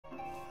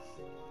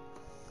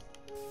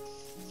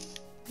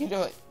You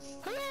do it.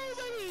 Hello,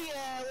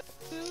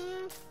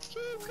 everybody!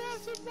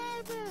 Cubecraft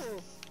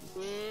Survival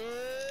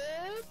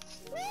with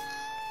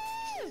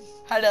Leon!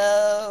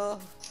 Hello.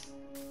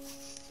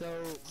 So,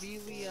 me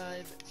and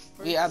Leon,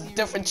 We have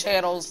different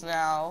channels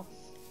now.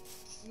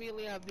 me and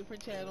Leon have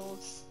different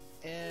channels,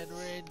 and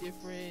we're in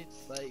different,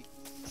 like,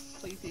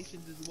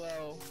 PlayStations as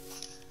well.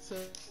 So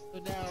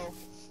now,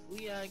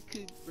 Leon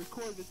could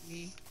record with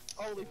me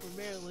all the way from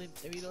Maryland,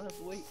 and we don't have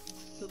to wait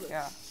till the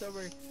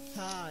summer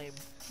time.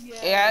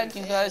 Yeah, And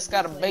you guys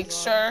gotta make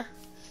sure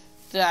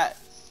that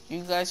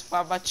you guys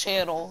find my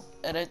channel,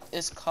 and it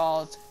is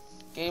called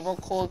Gamer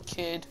Cool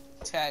Kid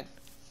 10.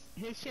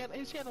 His channel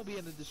will be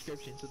in the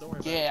description, so don't worry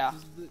about it.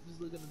 Just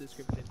look in the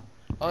description.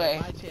 Okay.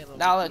 My channel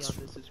Now will let's be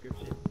on this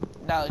description.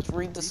 now let's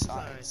read the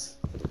signs.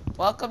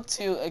 Welcome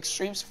to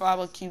Extreme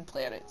Survival Cube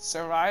Planet.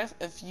 Survive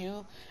if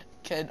you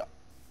can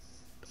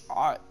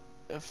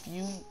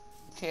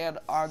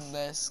on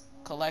this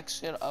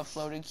collection of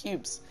floating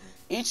cubes.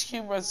 Each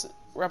cube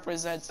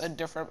represents a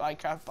different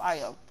Minecraft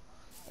biome.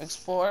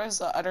 Explore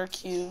the other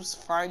cubes,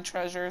 find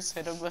treasures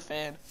hidden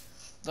within,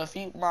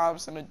 defeat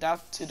mobs, and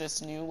adapt to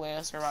this new way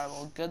of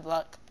survival. Good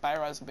luck. Bye,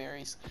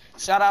 Raspberries.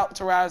 Shout out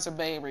to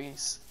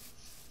Raspberries.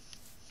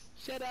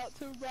 Shout out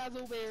to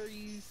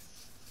Razzleberries.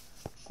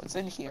 What's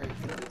in here?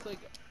 It's like,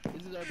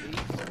 is it our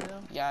base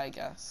now? Yeah, I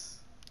guess.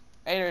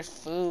 Hey, there's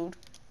food.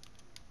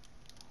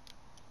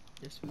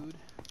 There's food.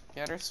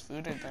 Yeah, there's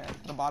food in there.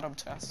 The bottom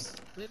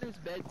chest. Then there's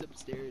beds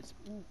upstairs.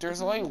 Ooh,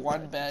 there's only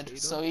one bed,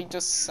 so we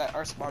just set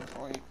our spawn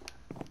point.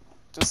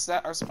 Just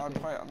set our spawn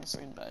point on the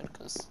same bed,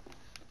 because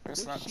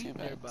there's not two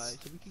beds. Nearby,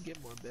 so we can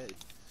get more beds.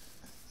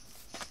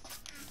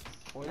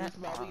 Or there's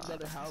probably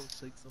another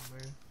house, like,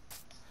 somewhere.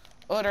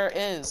 Oh, there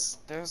is.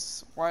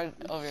 There's one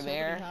over so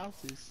there. Many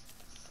houses.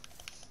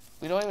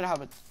 We don't even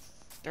have a...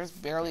 There's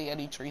barely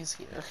any trees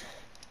here.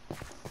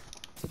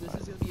 So this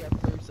is gonna be our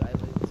first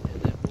island,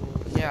 and then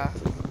we'll... Yeah.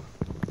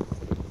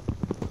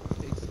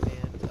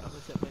 Expand. I'm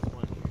gonna set my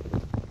spawn here.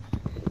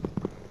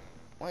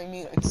 What do you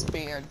mean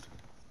expand?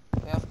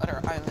 We have other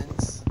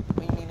islands.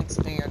 What do you mean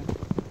expand?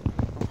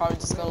 We're probably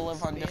just gonna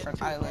live on different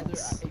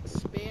islands.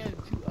 Expand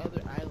to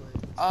other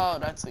islands. Oh,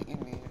 that's what you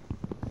mean.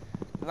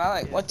 Not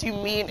like, what do you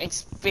mean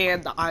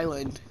expand the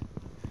island?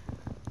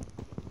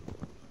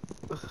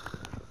 We're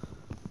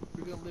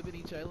gonna live in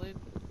each island?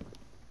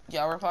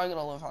 Yeah, we're probably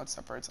gonna live on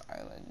separate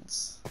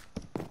islands.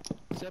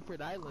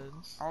 Separate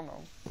islands? I don't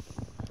know.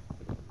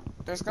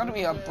 There's gotta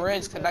be a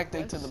bridge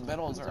connecting to the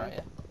middles,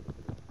 right?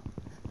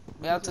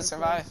 We have to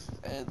survive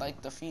and,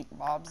 like, defeat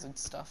mobs and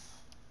stuff.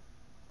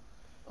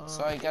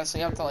 So I guess we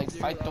have to, like,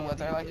 fight the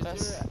weather like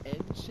this. Is there an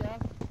end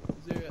shaft?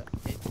 Is there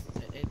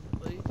an end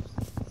place?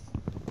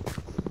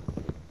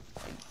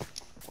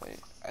 Wait,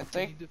 I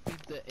think... Can you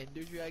defeat the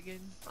Ender Dragon?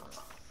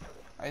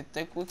 I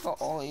think we can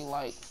only,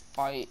 like,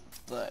 fight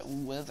the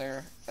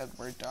wither and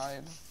we're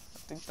done. I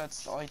think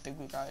that's the only thing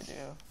we gotta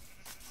do.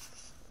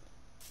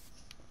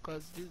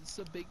 Cause there's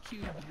a big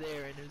cube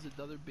there and there's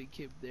another big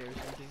cube there, so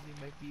I think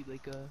there might be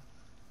like a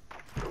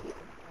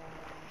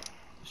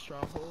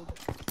stronghold.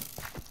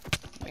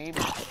 Maybe.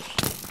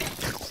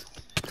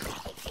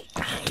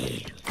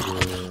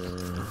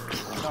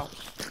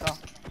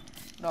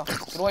 No,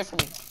 get away from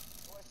me.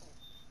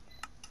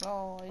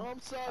 No,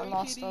 I'm sorry, I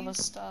lost kitty. all the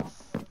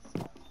stuff.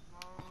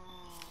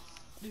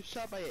 You're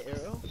shot by an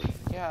arrow?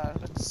 Yeah,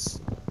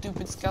 that's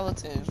stupid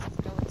skeleton.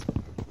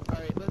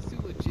 Alright, let's do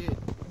legit.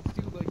 Let's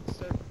do like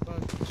start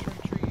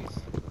shrimp trees.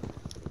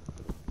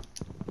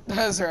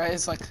 That's right,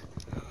 it's like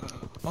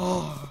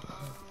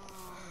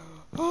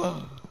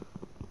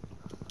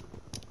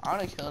I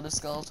wanna kill the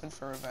skeleton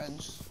for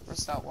revenge.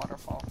 Where's that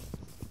waterfall?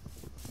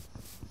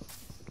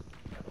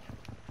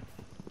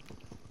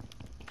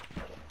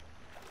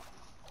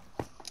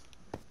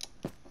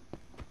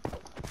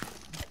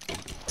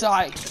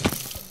 Die!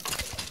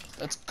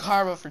 That's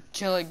karma for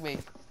killing me.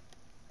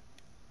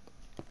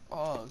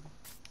 Oh.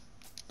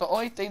 The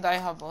only thing that I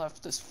have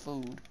left is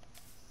food.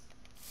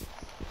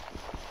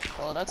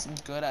 Well, that's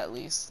good at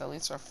least. At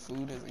least our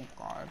food isn't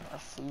gone. Our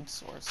food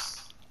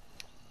source.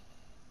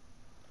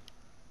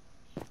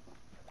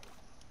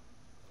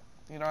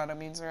 You know what I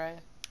mean, Zaryhas?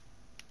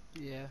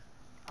 Yeah.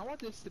 I want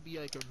this to be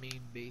like our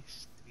main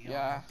base, to be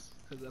honest.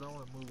 Because I don't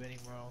want to move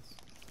anywhere else.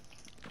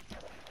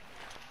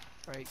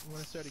 Alright, you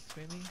want to start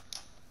expanding?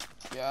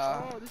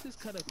 Yeah. Oh, this is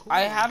kind of cool.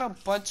 I had a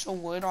bunch of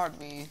wood on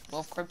me.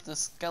 Well, of course, the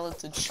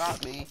skeleton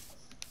shot me.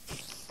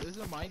 There's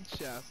a mine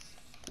shaft.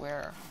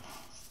 Where?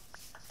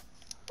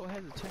 Oh, it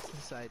has a chest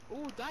inside.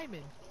 Oh,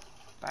 diamond.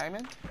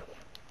 Diamond?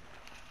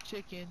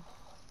 Chicken.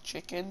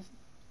 Chicken?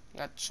 You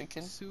got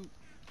chicken? Soup.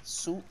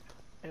 Soup?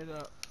 And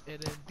then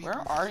beef.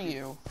 Where are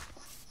you?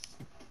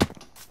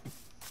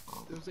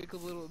 There was like a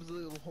little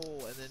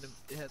hole, and then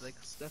it had like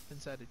stuff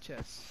inside the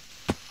chest.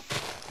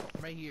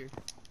 Right here.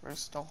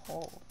 Where's the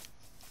hole?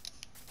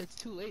 It's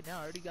too late now.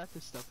 I already got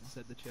this stuff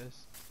inside the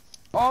chest.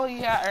 Oh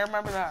yeah, I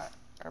remember that.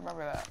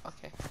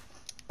 Okay.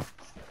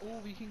 Oh,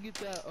 we can get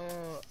that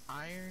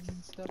iron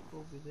and stuff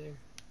over there.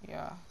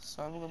 Yeah.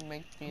 So I'm gonna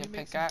make me a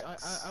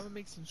pickaxe. I'm gonna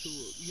make some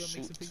tools. You gonna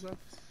make some pickaxe?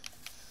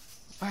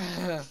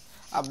 I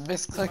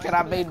misclicked.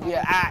 I made me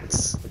an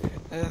axe.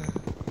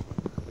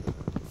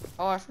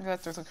 Oh, I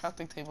forgot there's a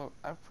crafting table.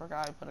 I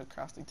forgot I put a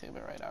crafting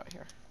table right out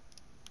here.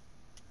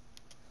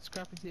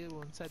 Scrapping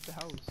table inside the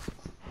house.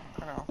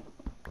 I know.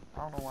 I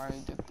don't know why I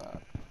did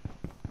that.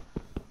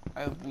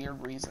 I have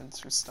weird reasons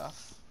for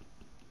stuff.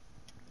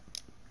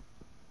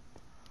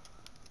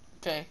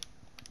 Okay.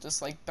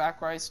 Just like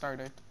back where I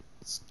started.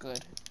 It's good.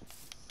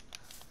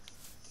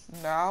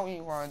 Now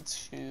we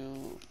want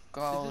to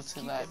go Is this to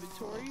keep that.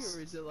 inventory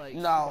or is it like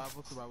No.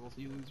 survival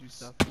so you lose your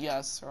stuff?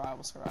 Yes,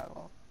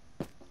 survival.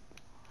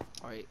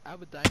 Alright, I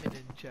have a diamond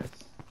in the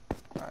chest.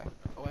 Alright.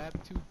 Oh, I have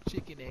 2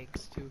 chicken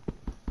eggs too.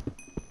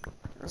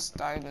 There's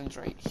diamonds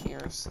right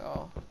here,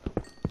 so.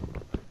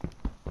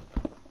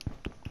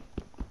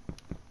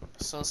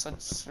 So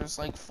since there's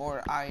like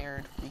 4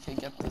 iron, we can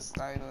get this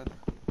diamond.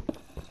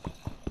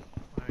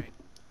 Alright.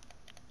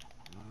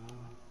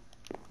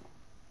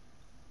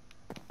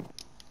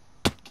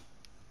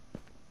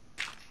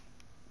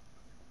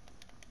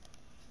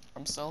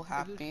 I'm so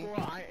happy.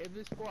 If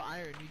there's 4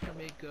 iron, you can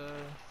make a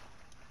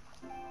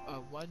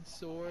 1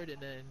 sword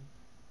and then.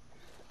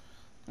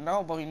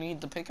 No, but we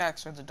need the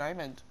pickaxe or the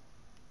diamond.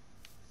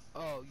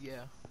 Oh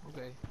yeah,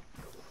 okay.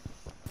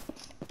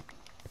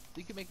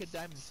 You can make a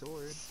diamond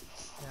sword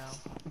now.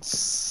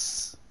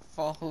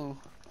 For who?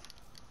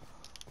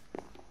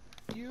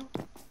 You?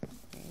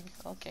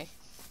 Okay.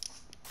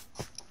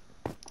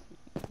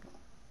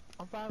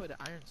 I'm fine with an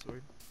iron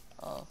sword.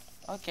 Oh,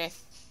 okay.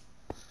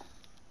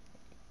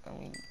 Let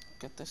me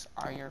get this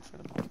iron for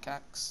the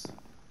pickaxe.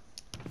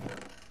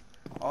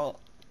 Oh.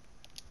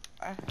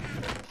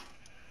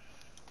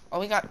 Oh,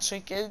 we got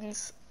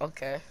chickens?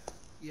 Okay.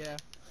 Yeah.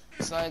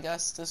 So I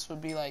guess this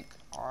would be like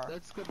our...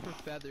 That's good for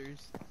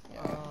feathers.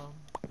 Yeah.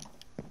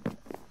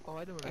 Oh,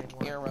 I know what Like I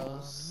want.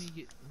 arrows. Let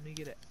me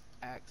get an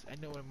axe. I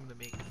know what I'm gonna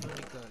make. I'm gonna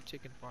make a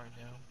chicken farm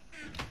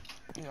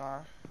now. You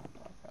are?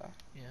 Okay.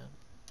 Yeah.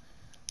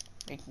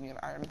 Make me an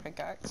iron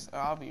pickaxe.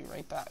 I'll be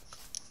right back.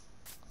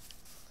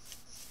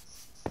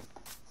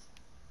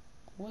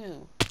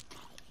 Woo.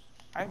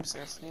 I'm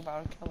seriously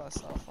about to kill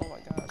myself. Oh my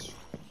gosh.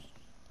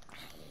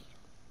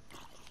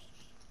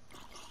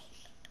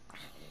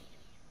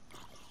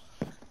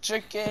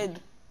 Chicken!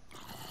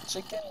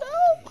 Chicken,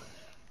 no!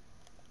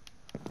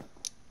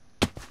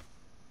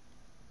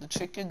 The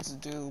chicken's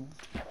doomed.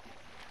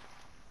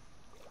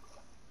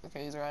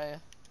 Okay, Zaryhas.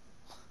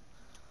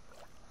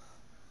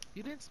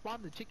 You didn't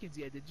spawn the chickens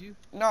yet, did you?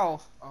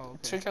 No. Oh, okay.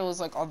 Chicken was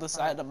like on the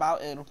side of the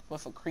mountain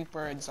with a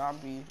creeper and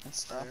zombie and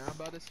stuff. Alright, I'm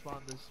about to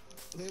spawn this.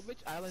 Okay, which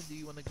island do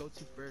you want to go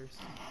to first?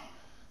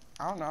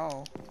 I don't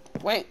know.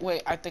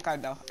 Wait, I think I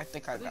know.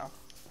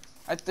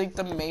 I think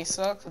the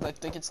mesa, because I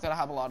think it's gonna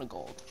have a lot of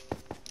gold.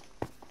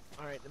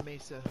 Alright, the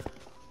mesa.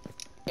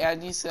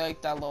 And you see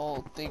like that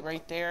little thing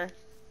right there?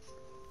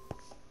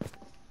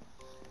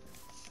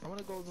 I want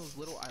to go to those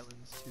little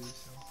islands too,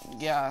 so.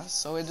 Yeah,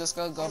 so we're just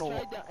gonna go to...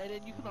 And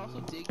then you can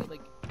also dig and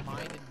like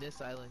mine in this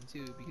island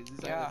too, because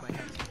this island might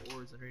have some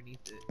ores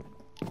underneath it.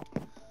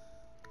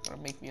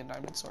 Gonna make me a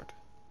diamond sword.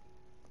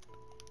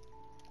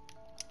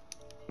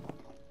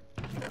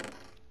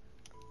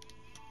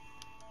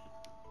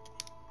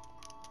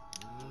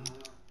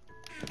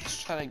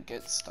 Just try to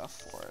get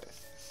stuff for it.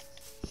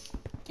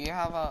 Do you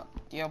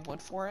have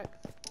wood for it?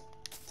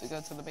 To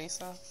go to the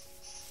mesa?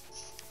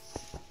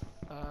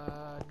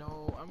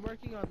 No, I'm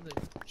working on the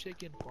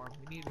chicken farm.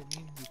 We need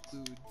the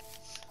food.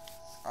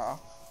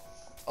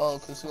 Oh,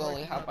 because we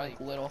only have like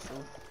little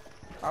food.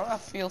 I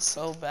feel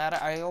so bad.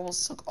 I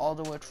almost took all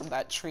the wood from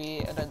that tree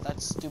and then that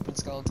stupid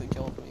skeleton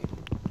killed me.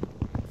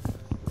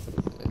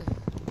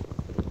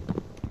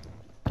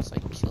 Just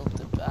like killed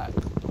it back.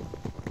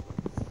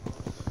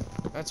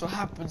 That's what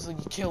happens when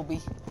you kill me.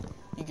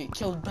 You get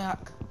killed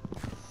back.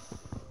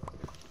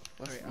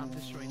 Alright, I'm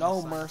destroying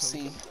no the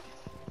mercy. signpost.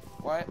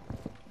 What?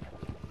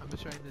 I'm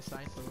destroying the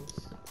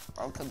signpost.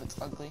 Oh, because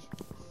it's ugly?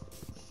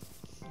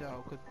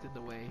 No, because it's in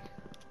the way.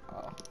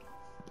 Oh.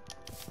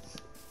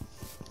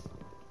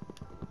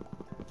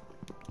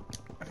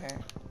 Okay,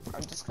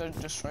 I'm just gonna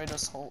destroy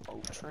this whole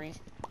oak tree.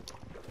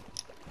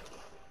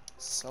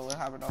 So we'll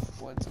have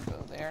enough wood to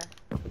go there.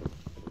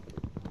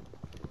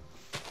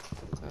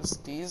 Because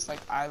these like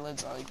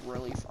islands are like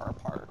really far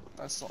apart.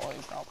 That's the only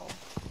problem.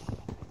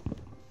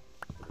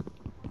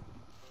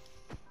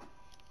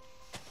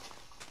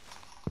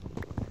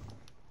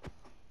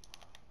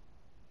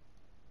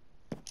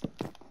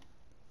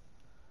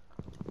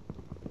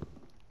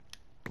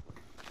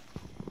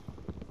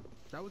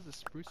 That was a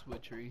spruce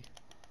wood tree.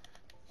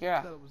 Yeah.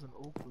 I thought it was an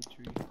oak wood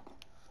tree.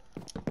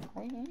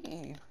 What do you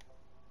mean?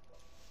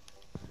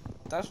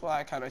 That's what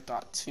I kind of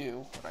thought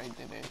too when I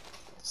did it.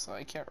 So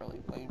I can't really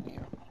blame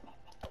you.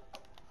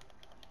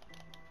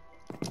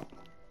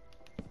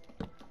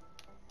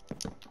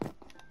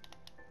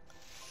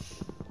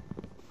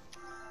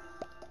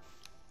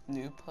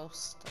 New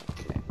post?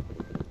 Okay.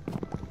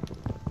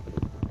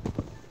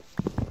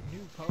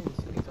 New post?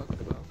 What are you talking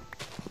about?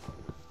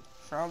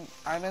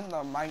 I'm in the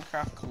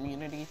Minecraft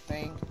community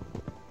thing.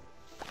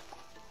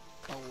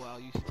 Oh wow,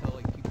 you should tell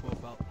like people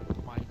about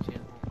my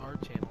channel, our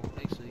channel.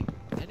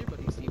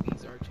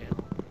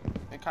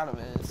 It kind of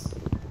is.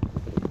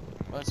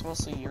 But it's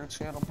mostly your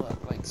channel,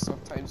 but like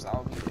sometimes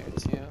I'll be there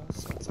too.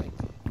 So it's like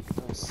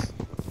those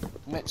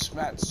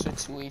mismatch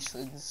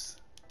situations.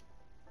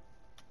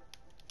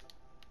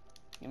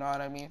 You know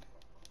what I mean?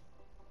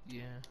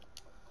 Yeah.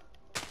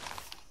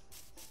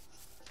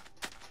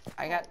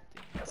 I got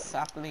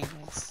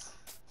saplings.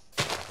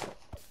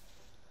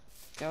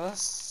 Give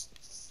us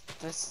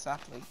this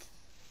sapling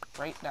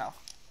right now.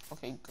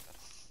 Okay, good.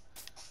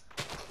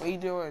 What are you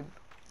doing?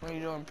 What are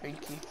you doing,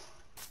 Pinky?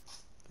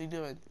 What are you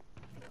doing?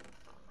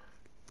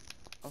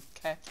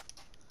 Okay.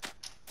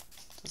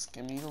 Just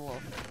give me the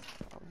look.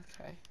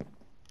 Okay.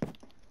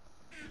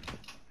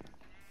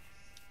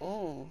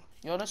 Oh,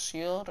 you want a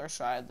shield or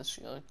should I have the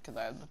shield? Because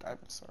I have the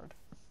diamond sword.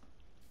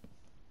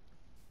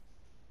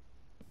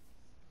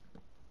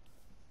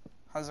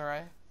 How's it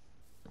right?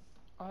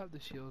 I'll have the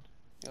shield.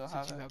 You'll Since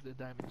have you it? have the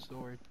diamond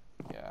sword.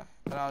 Yeah.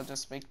 And I'll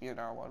just make me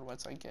another one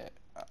once I get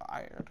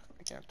iron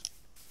again.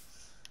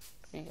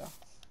 There you go.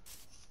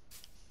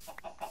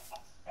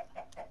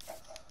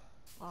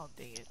 Oh,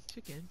 dang it.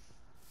 Chicken.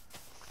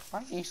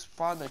 Why did you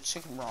spawn the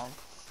chicken wrong?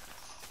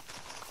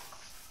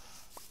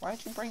 Why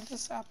did you bring the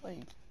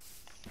sapling?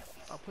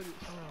 I'll put it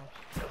somewhere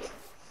else.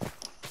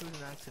 It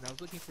was an accident. I was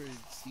looking for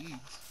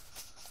seeds.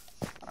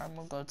 I'm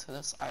gonna go to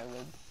this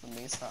island, the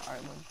Mesa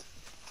Island.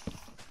 There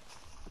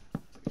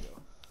we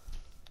go.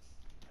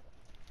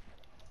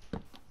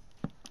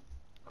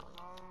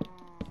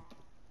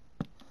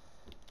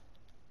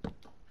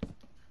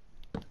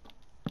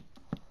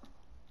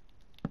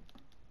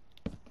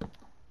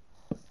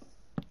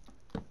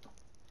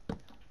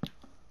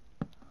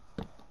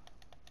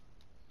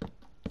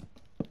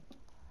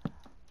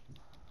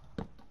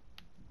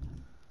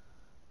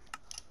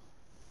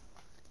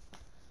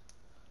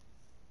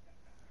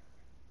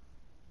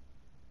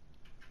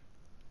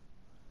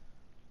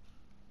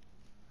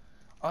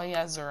 Oh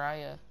yeah,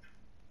 Zaryhas.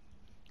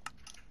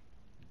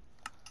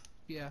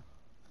 Yeah.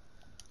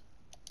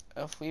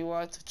 If we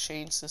want to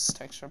change this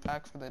texture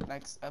pack for the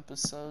next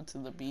episode to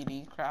the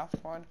BD craft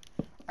one,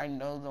 I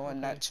know the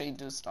one that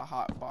changes the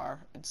hot bar.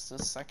 It's the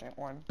second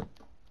one.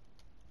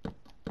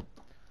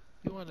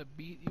 You want a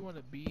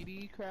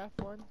BD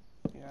craft one?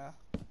 Yeah.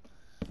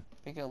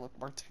 Make it look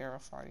more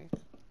terrifying.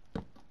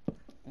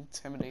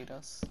 Intimidate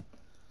us.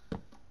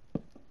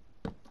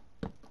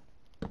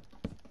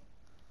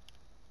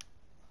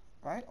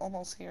 Right?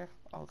 Almost here.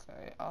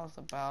 Okay, I was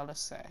about to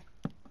say.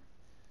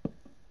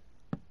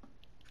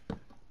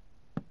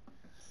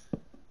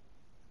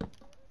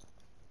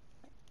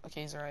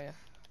 Okay, Zaryhas.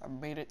 I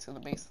made it to the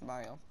base of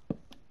Nile.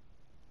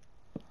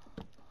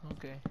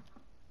 Okay.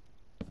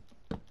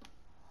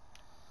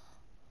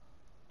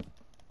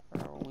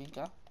 There we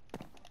go.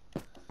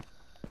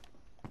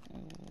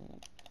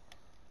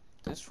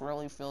 This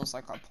really feels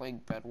like I'm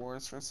playing Bed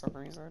Wars for some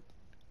reason.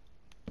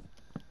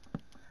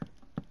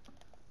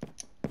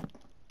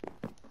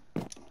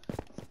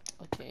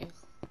 Okay.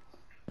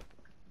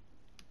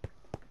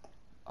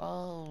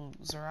 Oh,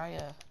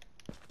 Zaryhas.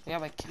 We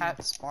have a cat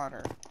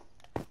spawner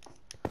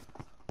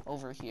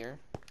over here.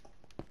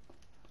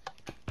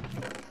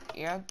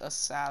 And a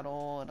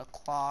saddle and a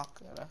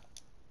clock and a...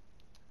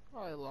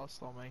 Oh, I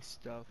lost all my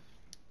stuff.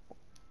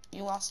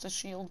 You lost a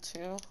shield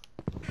too?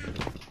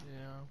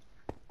 Yeah.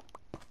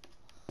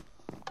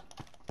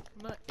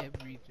 Not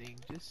everything,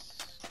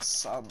 just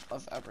Some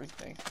of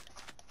everything.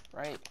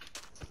 Right?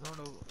 I don't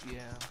know. Yeah,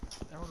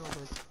 I don't know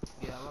if it's,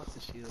 yeah, I lost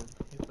the shield.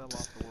 It fell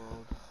off the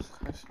world. Of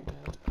course you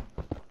did.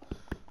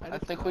 I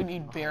just think fell we from a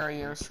need high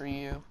barriers place. for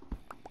you.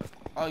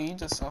 Oh, you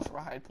just fell from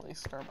a high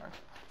place, never mind.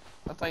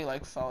 I thought you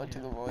like fell into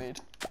Yeah. the void.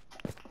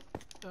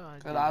 No, I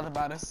Cause I was didn't.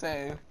 about to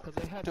say, Cause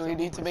I had do we some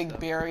need of to my make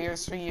stuff.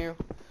 barriers for you?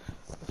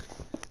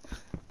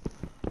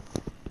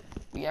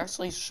 We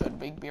actually should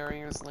make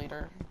barriers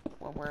later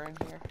when we're in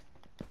here.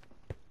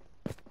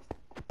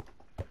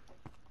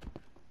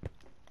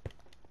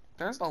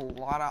 There's a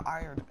lot of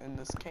iron in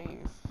this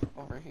cave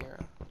over here.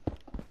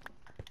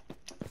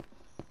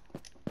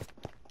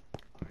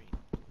 Alright,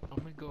 I'm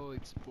gonna go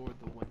explore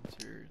the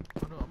winter.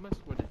 Oh no, I'm gonna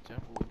explore the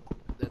jungle.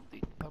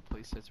 That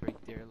place that's right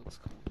there looks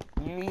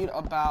cool. You need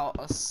about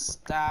a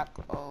stack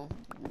of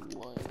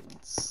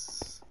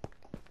woods.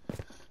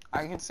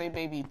 I can say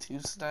maybe 2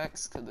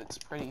 stacks because it's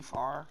pretty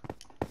far.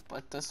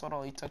 But this one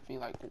only took me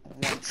like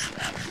 1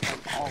 stack,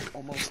 like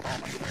almost all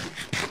my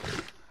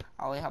wood.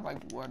 I only have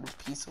like 1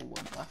 piece of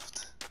wood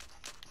left.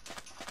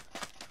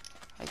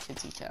 Hi,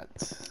 kitty cat.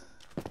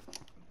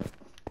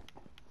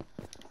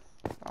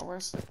 Now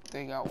where's the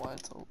thing I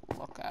wanted to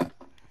look at?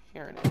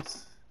 Here it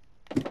is.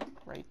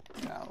 Right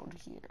down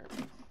here.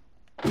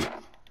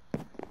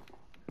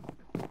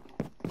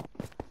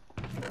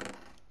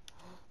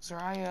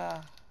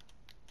 Zaryhas.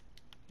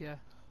 Yeah.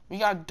 We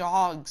got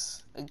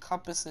dogs and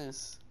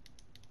compasses.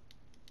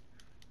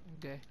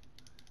 Okay.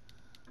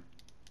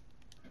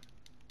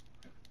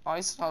 Oh,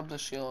 I still have the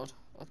shield.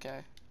 Okay.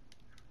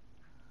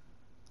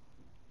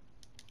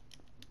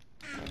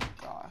 Oh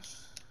gosh.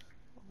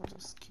 We'll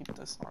just keep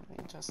this on me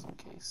just in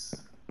case.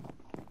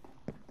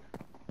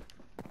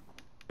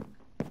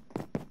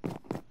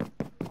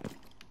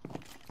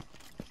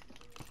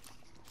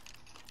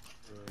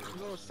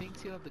 little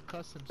sinks, you don't have the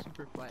custom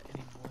super flat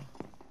anymore.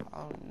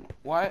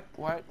 What?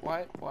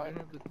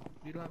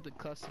 You don't have the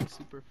custom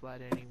super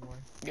flat anymore.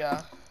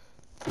 Yeah.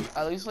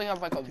 At least we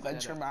have like Pick that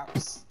adventure up.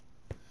 maps.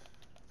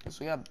 Because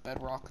we have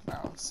bedrock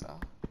now, so.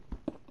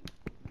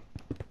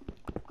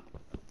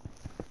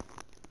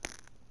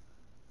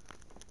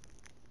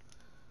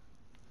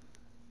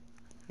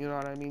 You know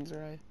what I mean,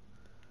 Zaryhas?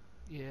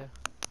 Yeah.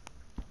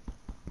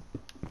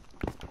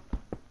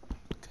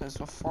 Because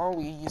before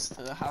we used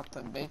to have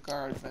to make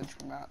our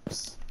adventure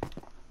maps.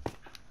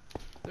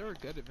 There are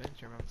good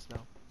adventure maps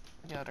though.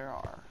 Yeah, there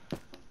are.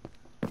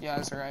 Yeah,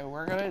 that's right.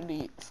 We're gonna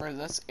need, for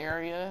this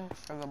area,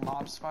 for the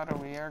mob spotter,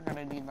 we are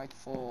gonna need like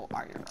full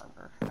iron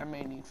armor. I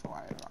may need full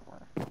iron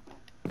armor.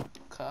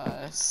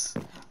 Cause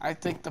I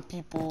think the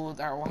people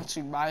that are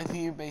watching my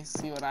view may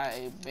see what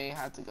I may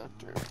have to go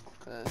through.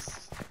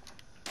 Cause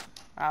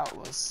that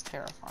was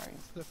terrifying.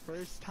 The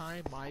first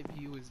time my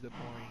view is the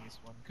boringest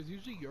one. Because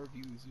usually your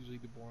view is usually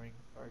the boring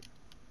part.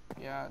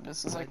 Yeah,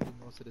 this is I like, do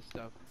most of the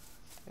stuff.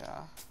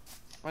 yeah.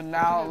 But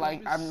now, I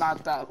like, love I'm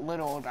not that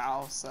little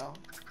now, so.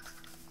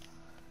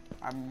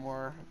 I'm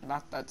more,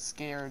 not that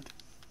scared.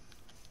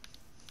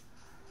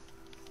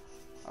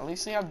 At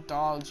least we have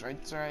dogs,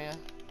 right, Zaryhas?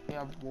 We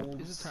have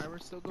wolves. Is the timer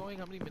still going?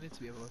 How many minutes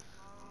do we have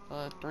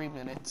left? 3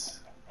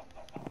 minutes.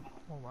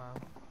 Oh wow.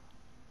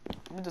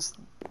 Let me just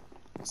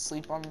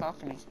sleep on the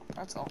balcony.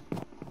 That's all.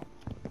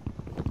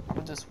 I'm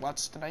gonna just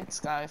watch the night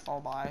sky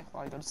fall by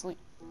while I go to sleep.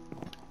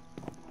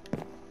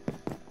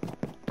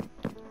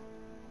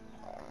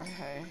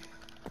 Okay.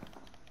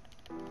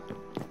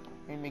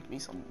 Let me make me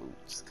some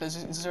boots. Cause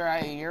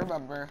Zaryhas, you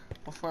remember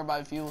before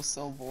my view was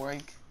so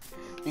boring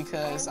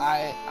because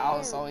I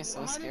was always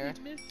so scared.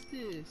 How did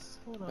you miss this?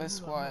 Hold on. Miss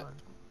hold on, what? hold on.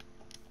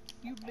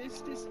 You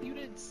missed this? You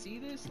didn't see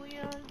this,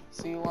 Leon?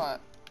 See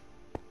what?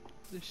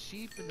 The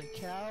sheep and the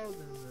cows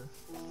and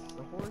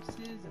the horses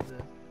and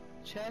the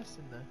chests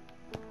and the.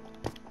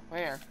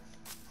 Where?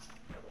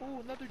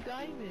 Oh, another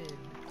diamond.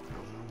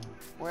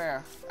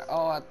 Where?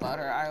 Oh, at the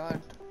other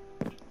island.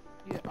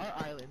 Yeah, our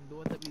island, the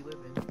one that we live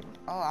in.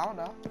 Oh, I don't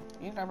know.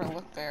 You never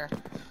looked there.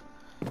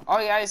 Oh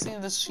yeah, I see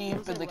the sheep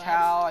Those and are the loud.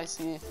 cow. I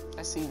see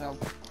them.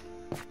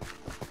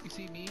 You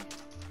see me?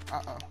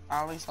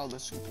 I only saw the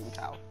sheep and the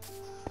cow.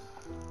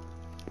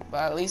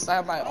 But at least I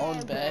have my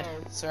own bed.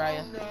 No.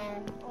 Zaryhas. Oh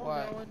no. Oh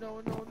What?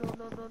 no, no, no,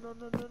 no, no, no,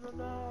 no, no, no,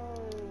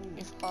 no.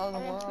 You follow the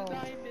I want the world.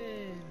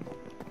 diamond.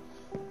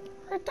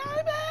 Her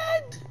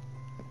diamond!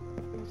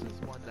 It was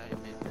just one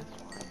diamond, that's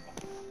fine.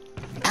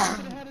 I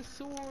should have had a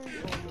sword. Oh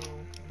no.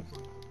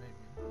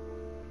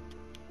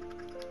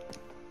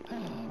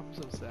 I'm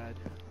so sad.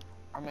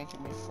 I'm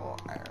making me full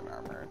iron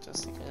armor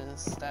just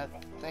because that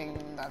thing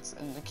that's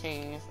in the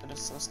cave, it is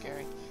so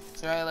scary.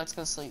 So alright, let's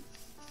go sleep.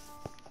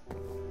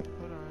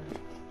 Hold on.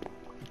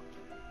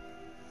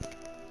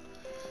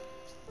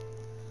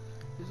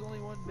 There's only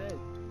one bed.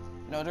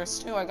 No, there's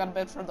two. I got a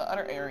bed from the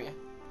other area.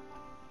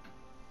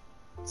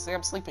 See,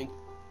 I'm sleeping.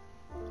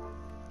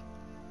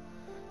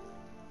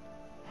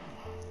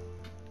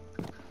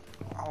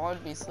 I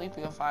wouldn't be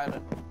sleeping if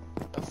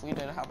we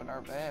didn't have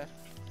our bed.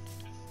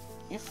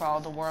 You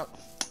followed the world.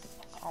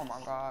 Oh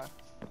my god.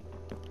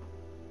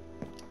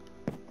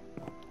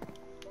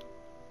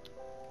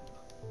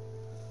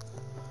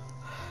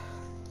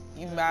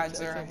 You mad,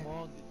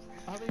 Zaryhas?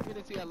 How many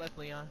minutes you got left,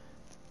 Leon?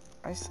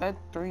 I said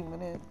 3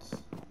 minutes.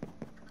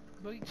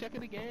 But you check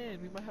it again.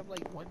 We might have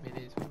like 1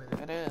 minute, 2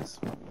 minutes. It is.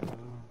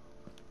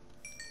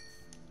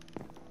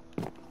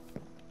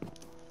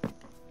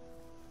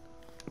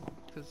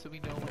 So we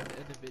know when to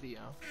end the video.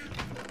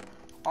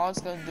 All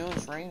it's gonna do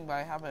is ring, but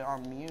I have it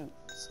on mute,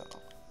 so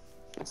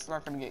it's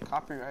not gonna get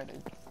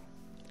copyrighted.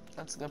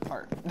 That's the good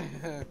part.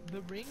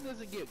 The ring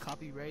doesn't get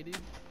copyrighted.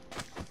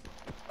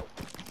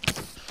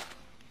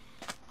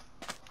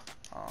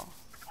 Oh.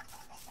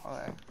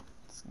 Okay.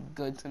 It's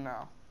good to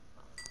know.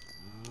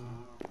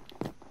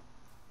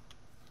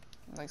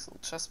 Nice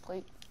little chest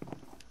plate.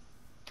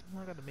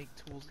 I gotta make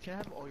tools. Can I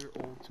have all your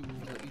old tools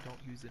that you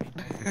don't use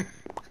anymore?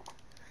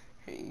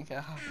 Here you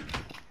go.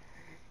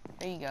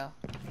 Here you go.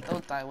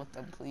 Don't die with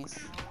them, please.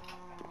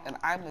 And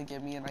I'm gonna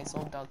give me a nice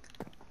old duck.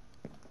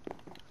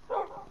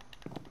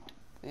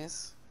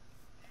 Please.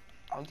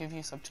 I'll give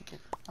you some chicken.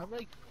 I'm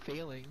like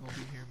failing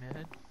over here,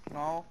 man.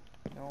 No.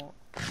 No.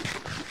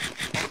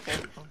 Okay.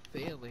 I'm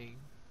failing.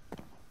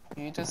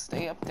 You just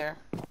stay up there.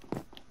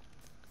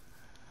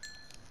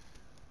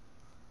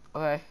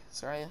 Okay,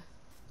 Zaryhas.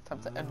 Time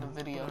to end the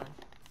video.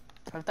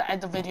 Time to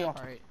end the video.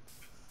 Alright.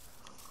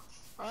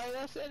 Alright,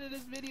 that's the end of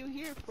this video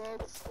here,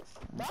 folks.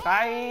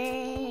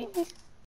 Bye.